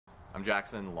I'm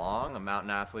Jackson Long, a mountain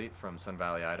athlete from Sun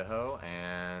Valley, Idaho,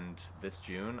 and this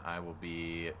June I will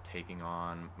be taking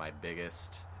on my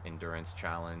biggest endurance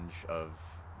challenge of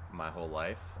my whole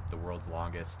life, the world's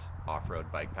longest off-road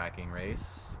bikepacking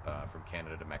race from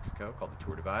Canada to Mexico called the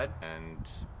Tour Divide, and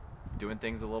doing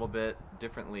things a little bit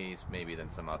differently maybe than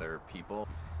some other people.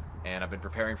 And I've been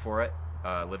preparing for it,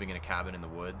 living in a cabin in the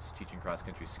woods, teaching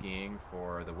cross-country skiing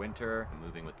for the winter,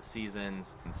 moving with the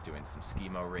seasons, doing some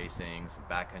ski-mo racing, some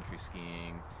backcountry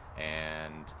skiing,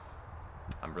 and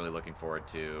I'm really looking forward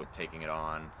to taking it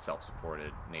on.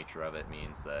 Self-supported nature of it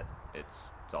means that it's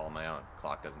all on my own.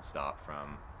 Clock doesn't stop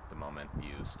from the moment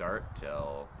you start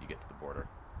till you get to the border.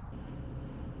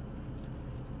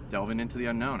 Delving into the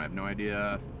unknown. I have no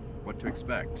idea what to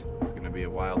expect. It's going to be a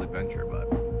wild adventure, but...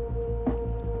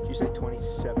 Did you say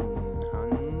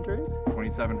 2,700?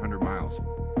 2,700 miles.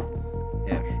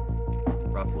 Ish.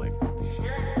 Roughly.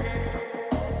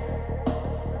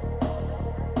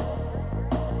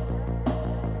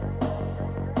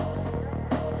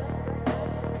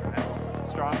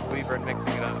 Strong believer in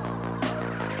mixing it up.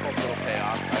 Hope it'll pay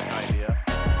off. I have no idea.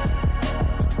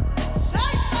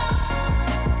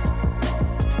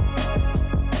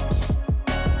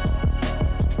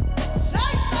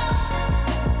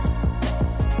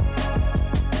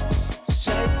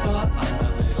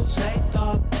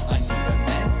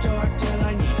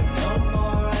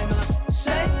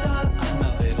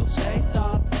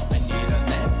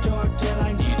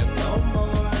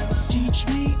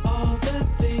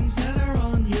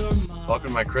 Welcome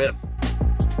to my crib.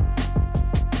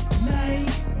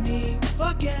 Make me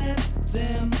forget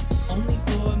them, only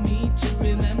for me to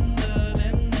remember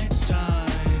them next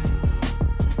time.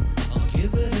 I'll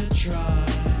give it a try.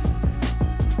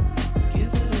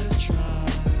 Give it a try.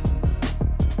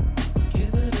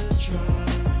 Give it a try.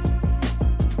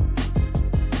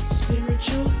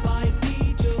 Spiritual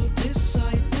bipedal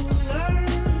disciple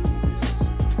learns.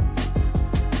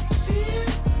 Fear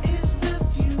is the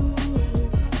fuel.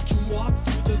 To walk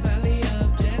through the valley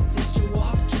of death is to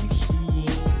walk to school.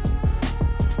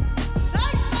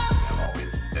 I've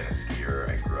always been a skier.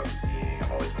 I grew up skiing.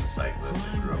 I've always been a cyclist.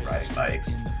 I grew up riding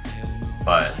bikes.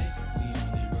 But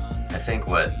I think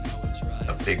what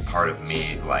a big part of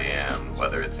me, who I am,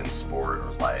 whether it's in sport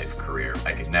or life, career,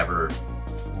 I could never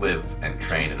live and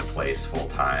train in a place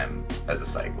full-time as a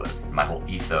cyclist. My whole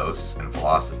ethos and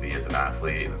philosophy as an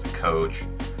athlete, as a coach,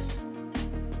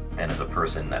 and as a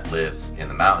person that lives in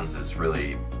the mountains is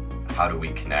really how do we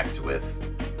connect with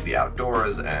the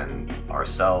outdoors and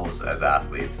ourselves as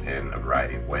athletes in a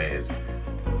variety of ways.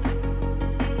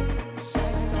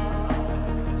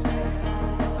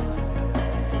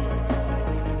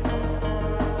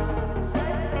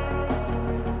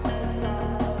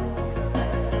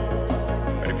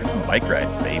 Ready for some bike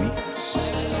riding, baby?